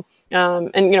Temple.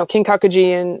 And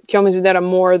Kinkakuji and Kyomizudera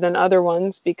more than other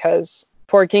ones because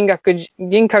poor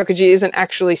Ginkakuji isn't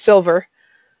actually silver.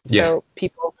 Yeah. So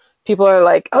people are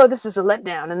like, oh, this is a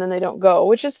letdown, and then they don't go,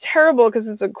 which is terrible because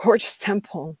it's a gorgeous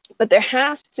temple. But there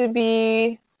has to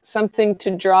be something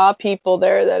to draw people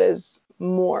there that is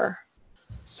more.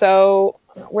 So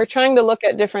we're trying to look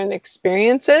at different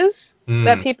experiences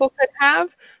that people could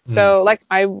have. So like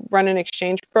I run an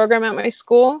exchange program at my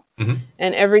school,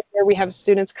 and every year we have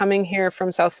students coming here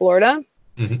from South Florida.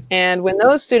 And when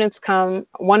those students come,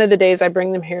 one of the days I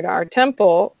bring them here to our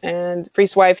temple, and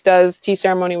priest's wife does tea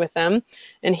ceremony with them,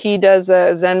 and he does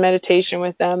a Zen meditation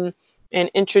with them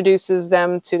and introduces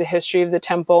them to the history of the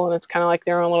temple, and it's kind of like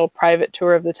their own little private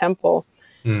tour of the temple.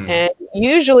 And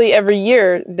usually every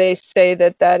year they say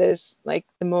that that is like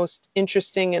the most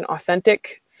interesting and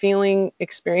authentic feeling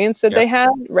experience that they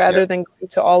have rather than going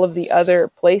to all of the other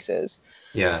places.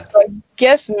 Yeah. So I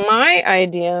guess my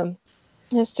idea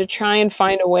is to try and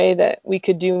find a way that we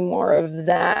could do more of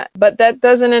that. But that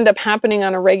doesn't end up happening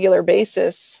on a regular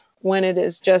basis when it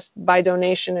is just by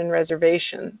donation and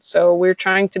reservation. So we're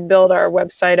trying to build our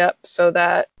website up so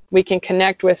that we can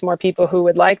connect with more people who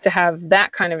would like to have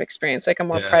that kind of experience, like a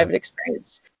more private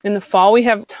experience. In the fall, we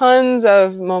have tons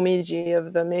of momiji,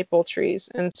 of the maple trees.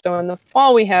 And so in the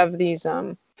fall, we have these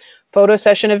photo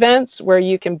session events where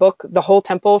you can book the whole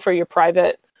temple for your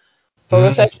private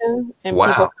photo session, and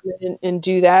people come in and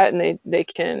do that, and they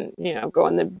can go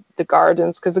in the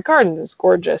gardens because the garden is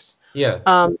gorgeous.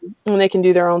 And they can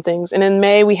do their own things. And in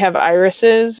May we have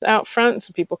irises out front,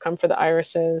 so people come for the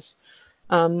irises.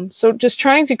 So just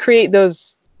trying to create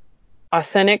those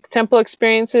authentic temple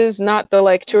experiences, not the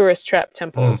like tourist trap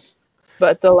temples,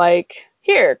 but the like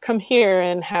come here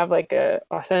and have like a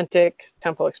authentic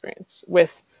temple experience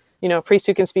with priests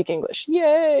who can speak English.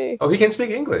 Yay! Oh, he can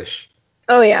speak English.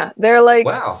 Oh yeah, they're like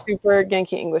super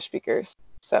Genki English speakers,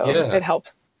 so it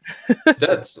helps.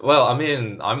 I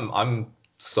mean, I'm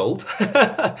sold.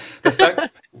 The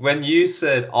fact when you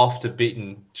said off the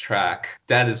beaten track,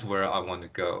 that is where I want to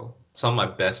go. Some of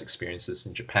my best experiences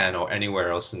in Japan or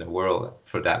anywhere else in the world,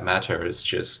 for that matter, is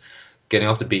just getting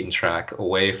off the beaten track,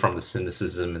 away from the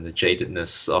cynicism and the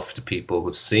jadedness of the people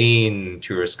who've seen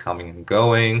tourists coming and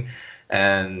going,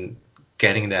 and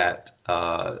getting that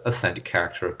authentic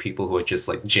character of people who are just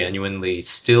like genuinely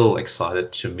still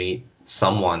excited to meet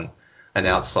someone, an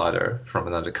outsider from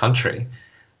another country.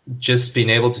 Just being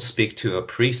able to speak to a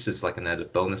priest is like an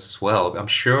added bonus as well. I'm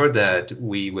sure that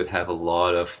we would have a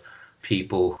lot of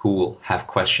people who will have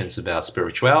questions about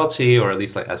spirituality or at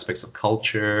least like aspects of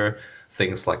culture,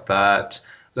 things like that.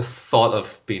 The thought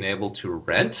of being able to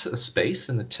rent a space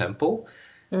in the temple.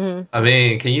 I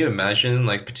mean, can you imagine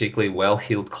like particularly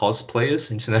well-heeled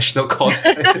cosplayers, international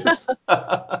cosplayers?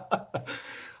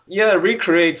 Yeah,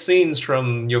 recreate scenes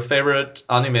from your favorite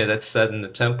anime that's set in the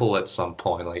temple at some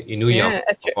point, like Inuyasha,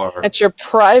 or at your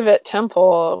private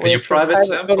temple at your with your private private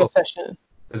photo temple. session.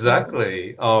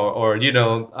 Exactly. Or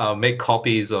make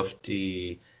copies of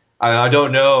the. I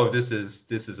don't know if this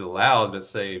is allowed, but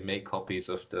say make copies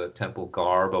of the temple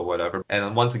garb or whatever.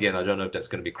 And once again, I don't know if that's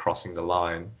going to be crossing the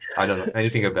line. I don't know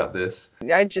anything about this.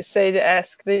 I just say to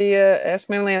ask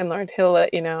my landlord. He'll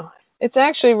let you know. It's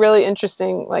actually really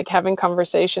interesting, like having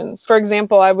conversations. For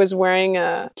example, I was wearing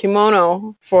a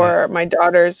kimono for my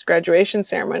daughter's graduation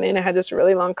ceremony, and I had this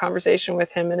really long conversation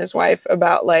with him and his wife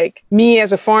about like me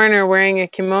as a foreigner wearing a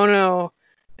kimono,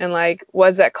 and like,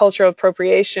 was that cultural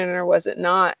appropriation or was it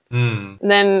not? And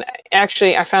then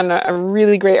actually I found a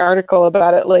really great article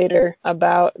about it later,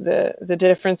 about the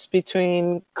difference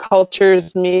between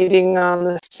cultures meeting on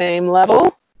the same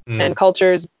level and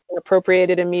cultures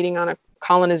appropriated and meeting on a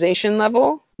colonization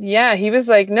level. Yeah, he was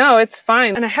like, no, it's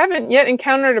fine. And I haven't yet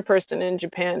encountered a person in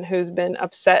Japan who's been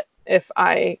upset if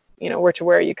I, were to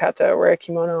wear a yukata or wear a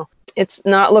kimono. It's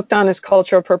not looked on as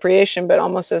cultural appropriation, but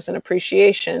almost as an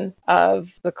appreciation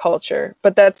of the culture.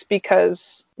 But that's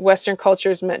because Western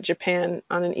cultures met Japan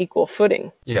on an equal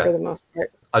footing for the most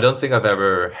part. I don't think I've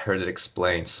ever heard it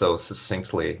explained so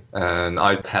succinctly. And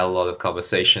I've had a lot of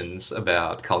conversations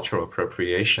about cultural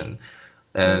appropriation.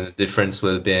 And the difference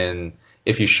would have been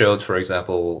if you showed, for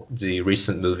example, the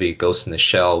recent movie Ghost in the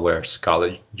Shell, where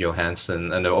Scarlett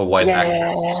Johansson and a white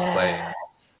actress is playing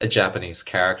a Japanese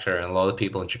character, and a lot of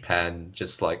people in Japan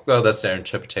just like, well, that's their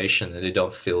interpretation, and they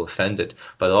don't feel offended.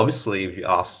 But obviously, if you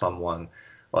ask someone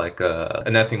like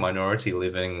an ethnic minority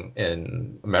living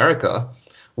in America,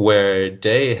 where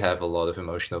they have a lot of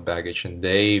emotional baggage and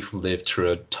they've lived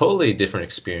through a totally different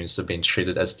experience of being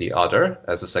treated as the other,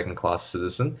 as a second-class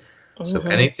citizen. So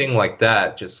anything like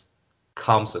that just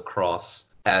comes across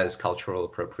as cultural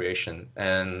appropriation.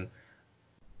 And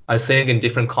I think in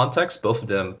different contexts,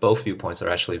 both viewpoints are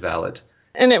actually valid.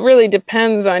 And it really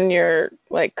depends on your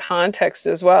like context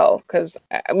as well. Because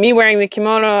me wearing the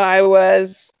kimono, I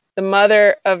was the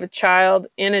mother of a child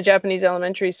in a Japanese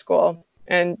elementary school,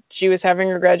 and she was having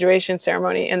her graduation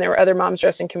ceremony, and there were other moms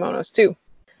dressed in kimonos too.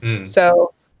 Mm.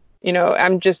 So,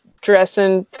 I'm just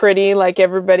dressing pretty like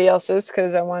everybody else is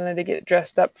because I wanted to get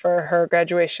dressed up for her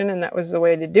graduation, and that was the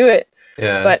way to do it.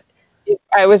 Yeah. But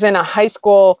I was in a high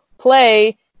school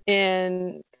play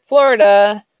in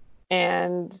Florida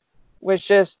and was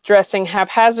just dressing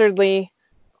haphazardly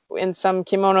in some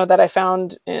kimono that I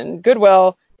found in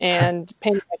Goodwill and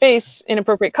painting my face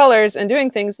inappropriate colors and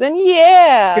doing things, then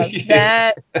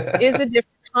that is a different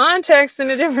context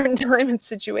and a different time and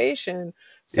situation.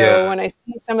 So Yeah. when I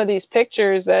see some of these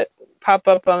pictures that pop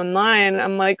up online,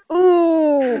 I'm like,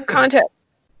 ooh, context.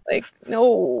 Like,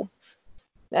 no,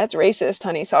 that's racist,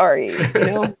 honey. Sorry.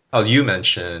 Oh, you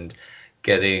mentioned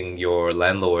getting your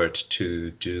landlord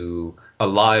to do a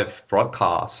live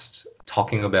broadcast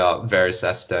talking about various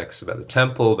aspects about the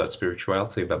temple, about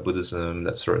spirituality, about Buddhism,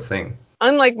 that sort of thing.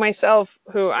 Unlike myself,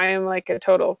 who I am like a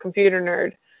total computer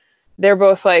nerd, they're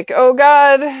both like, oh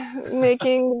God,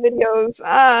 making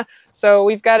videos. So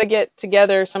we've got to get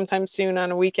together sometime soon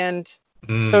on a weekend,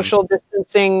 Mm. social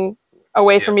distancing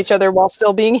away Yeah. from each other while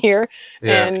still being here,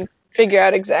 Yeah. and figure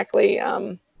out exactly How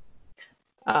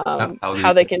do we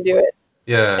how they can can do do it? it.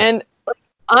 Yeah. And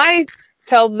I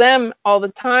tell them all the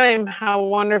time how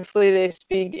wonderfully they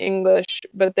speak English,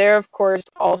 but they're of course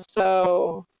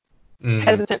also Mm.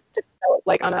 hesitant to tell it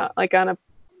like on a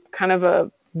kind of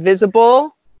a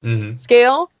visible Mm.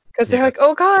 scale because they're Yeah. like,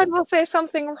 oh God, we'll say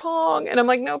something wrong. And I'm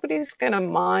like, nobody's going to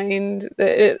mind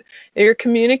that you're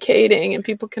communicating and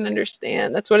people can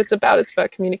understand. That's what it's about. It's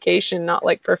about communication, not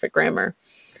like perfect grammar.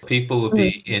 People would Mhm.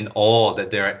 be in awe that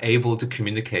they're able to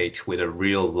communicate with a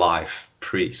real life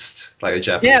priest, like a Yeah,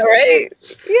 Japanese right.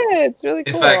 priest. Yeah, it's really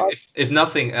In fact, cool. if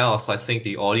nothing else, I think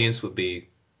the audience would be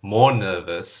more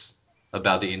nervous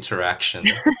about the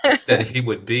interaction than he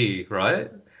would be, right?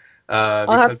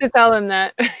 I'll have Because to tell them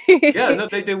that. yeah, no,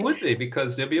 they would be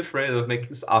because they'll be afraid of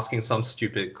asking some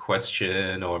stupid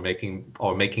question or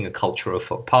making a cultural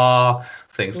faux pas,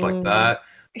 things like Mm. that.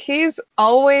 He's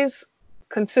always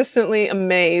consistently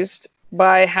amazed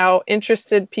by how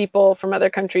interested people from other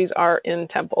countries are in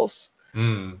temples.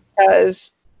 Mm,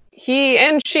 Because he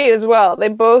and she as well, they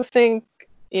both think,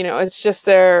 it's just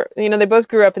they both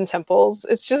grew up in temples.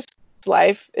 It's just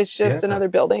life. It's just yeah. another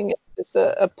building. It's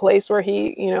a place where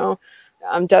he,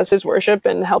 does his worship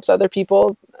and helps other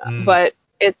people. Mm, But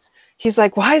he's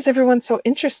like, why is everyone so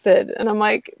interested? And I'm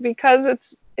like, because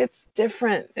it's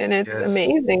different and it's yes.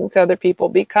 amazing to other people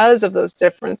because of those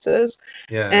differences.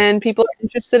 Yeah. And people are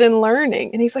interested in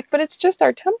learning. And he's like, but it's just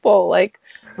our temple. I'm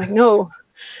like, no,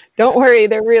 don't worry,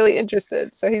 they're really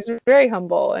interested. So he's very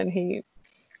humble and he's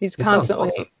It sounds awesome.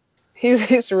 constantly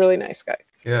he's a really nice guy.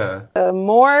 Yeah. The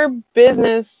more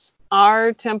business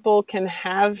our temple can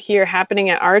have here happening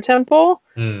at our temple,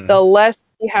 the Mm, less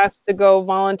he has to go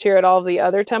volunteer at all of the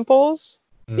other temples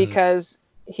mm, because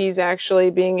he's actually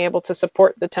being able to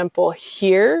support the temple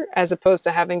here as opposed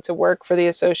to having to work for the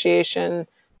association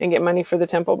and get money for the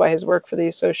temple by his work for the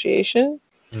association.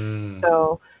 mm.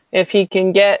 So if he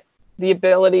can get the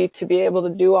ability to be able to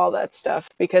do all that stuff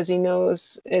because he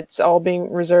knows it's all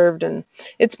being reserved, and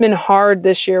it's been hard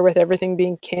this year with everything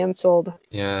being canceled.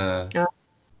 Yeah. Uh,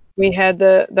 we had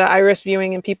the iris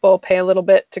viewing and people pay a little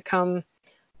bit to come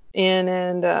in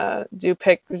and do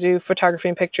photography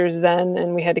and pictures then,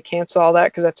 and we had to cancel all that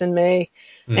because that's in May,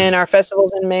 Mm. and our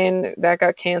festival's in May and that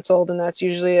got canceled, and that's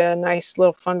usually a nice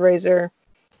little fundraiser,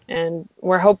 and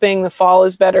we're hoping the fall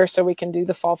is better so we can do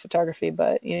the fall photography,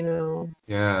 but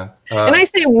Yeah. and I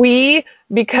say we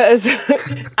because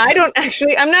I'm not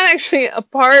actually a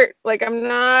part, like, I'm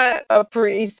not a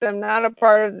priest, I'm not a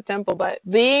part of the temple, but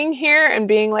being here and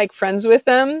being like friends with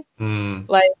them, Mm.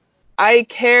 like, I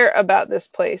care about this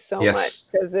place so much Yes.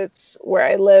 because it's where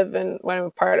I live and what I'm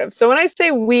a part of. So when I say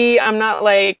we, I'm not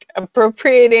like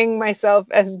appropriating myself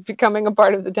as becoming a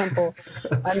part of the temple.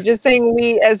 I'm just saying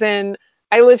we as in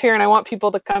I live here and I want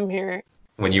people to come here.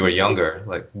 When you were younger,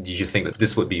 like, did you think that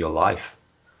this would be your life?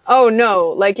 Oh no,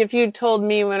 like if you told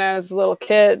me when I was a little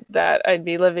kid that I'd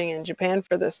be living in Japan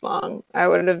for this long, I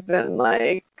would have been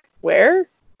like, where?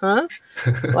 Huh?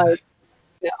 Like,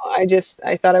 no,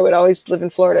 I thought I would always live in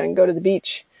Florida and go to the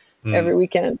beach Mm. every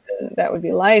weekend, and that would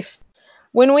be life.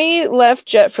 When we left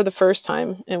Jet for the first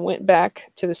time and went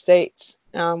back to the States,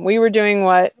 we were doing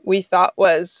what we thought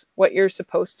was what you're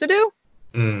supposed to do.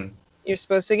 Mm. you're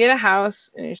supposed to get a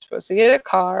house, and you're supposed to get a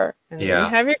car, and then you Yeah.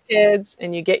 have your kids,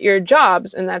 and you get your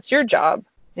jobs, and that's your job,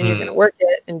 and you're going to work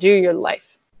it and do your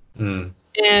life.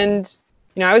 And,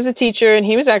 I was a teacher, and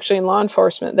he was actually in law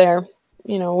enforcement there.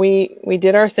 We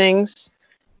did our things,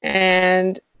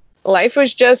 and life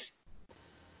was just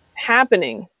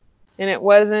happening, and it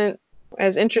wasn't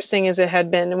as interesting as it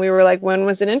had been. And we were like, when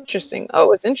was it interesting?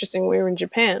 Oh, it's interesting. We were in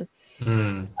Japan.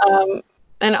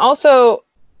 And also,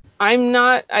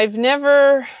 I've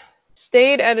never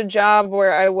stayed at a job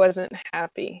where I wasn't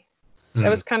happy. That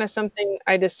was kind of something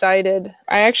I decided.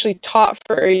 I actually taught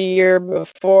for a year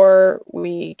before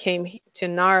we came to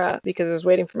Nara because I was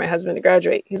waiting for my husband to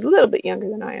graduate. He's a little bit younger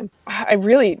than I am. I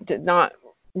really did not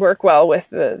work well with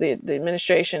the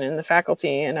administration and the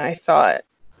faculty, and I thought,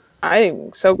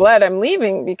 I'm so glad I'm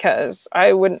leaving because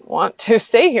I wouldn't want to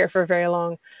stay here for very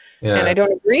long. And I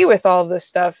don't agree with all of this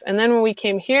stuff. And then when we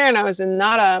came here and I was in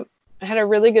Nara, I had a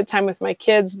really good time with my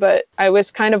kids, but I was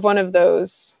kind of one of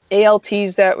those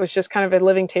ALTs that was just kind of a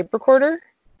living tape recorder.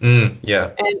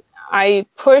 Yeah. And I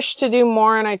pushed to do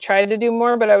more and I tried to do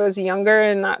more, but I was younger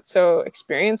and not so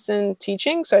experienced in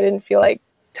teaching. So I didn't feel like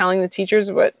telling the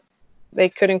teachers what they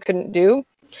could and couldn't do.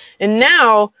 And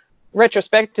now,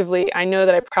 retrospectively, I know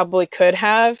that I probably could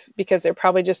have, because they're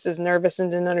probably just as nervous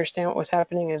and didn't understand what was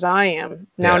happening as I am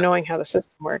now, knowing how the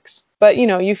system works. But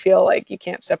you feel like you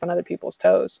can't step on other people's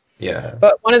toes. Yeah.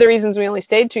 But one of the reasons we only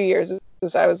stayed 2 years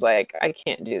is I was like, I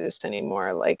can't do this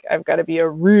anymore. Like, I've got to be a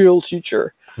real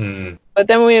teacher. But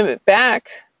then when we went back,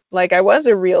 like, I was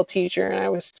a real teacher and I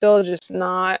was still just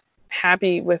not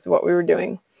happy with what we were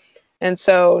doing. And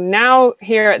so now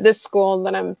here at this school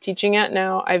that I'm teaching at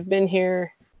now, I've been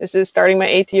here. This is starting my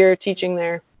 8th year teaching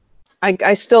there.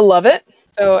 I still love it.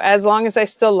 So as long as I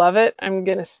still love it, I'm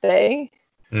going to stay.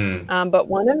 But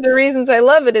one of the reasons I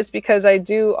love it is because I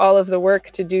do all of the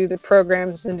work to do the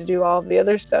programs and to do all of the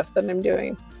other stuff that I'm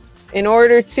doing. In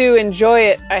order to enjoy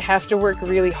it, I have to work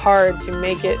really hard to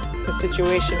make it a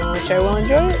situation in which I will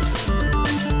enjoy it.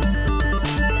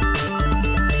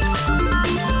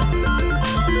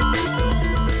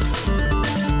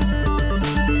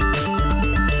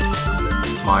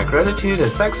 My gratitude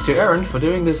and thanks to Aaron for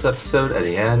doing this episode at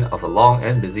the end of a long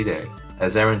and busy day.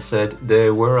 As Aaron said,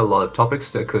 there were a lot of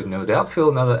topics that could no doubt fill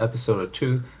another episode or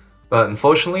two, but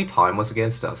unfortunately time was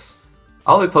against us.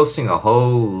 I'll be posting a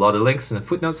whole lot of links in the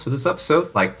footnotes for this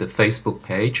episode, like the Facebook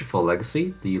page for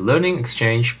Legacy, the Learning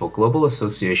Exchange for Global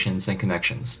Associations and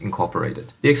Connections,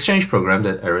 Incorporated, the exchange program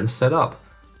that Aaron set up.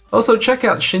 Also, check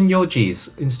out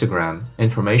Shinyoji's Instagram,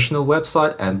 informational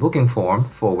website, and booking form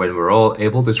for when we're all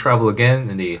able to travel again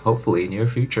in the hopefully near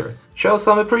future. Show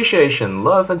some appreciation,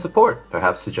 love, and support.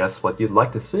 Perhaps suggest what you'd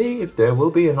like to see if there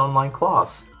will be an online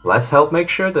class. Let's help make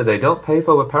sure that they don't pave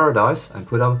over paradise and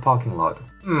put up a parking lot.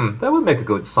 That would make a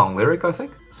good song lyric, I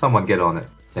think. Someone get on it.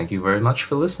 Thank you very much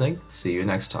for listening. See you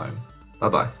next time.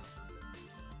 Bye-bye.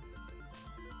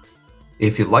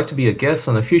 If you'd like to be a guest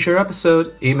on a future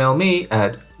episode, email me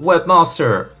at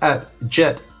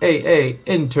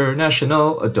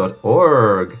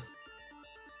webmaster@jetaainternational.org.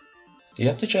 The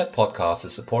AfterJet podcast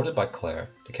is supported by CLAIR,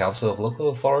 the Council of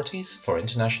Local Authorities for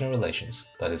International Relations,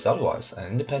 but is otherwise an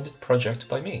independent project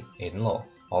by me, Aidan Law.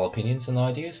 All opinions and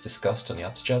ideas discussed on the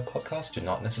AfterJet podcast do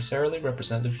not necessarily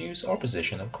represent the views or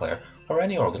position of CLAIR or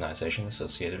any organization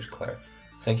associated with CLAIR.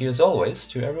 Thank you as always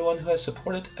to everyone who has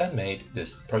supported and made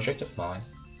this project of mine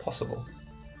possible.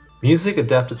 Music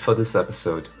adapted for this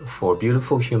episode, For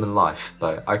Beautiful Human Life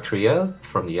by Ike Riel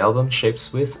from the album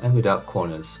Shapes With and Without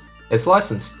Corners. It's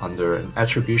licensed under an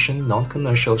Attribution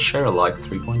Non-Commercial Share-alike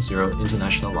 3.0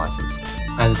 International License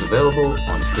and is available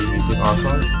on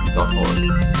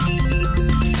freemusicarchive.org.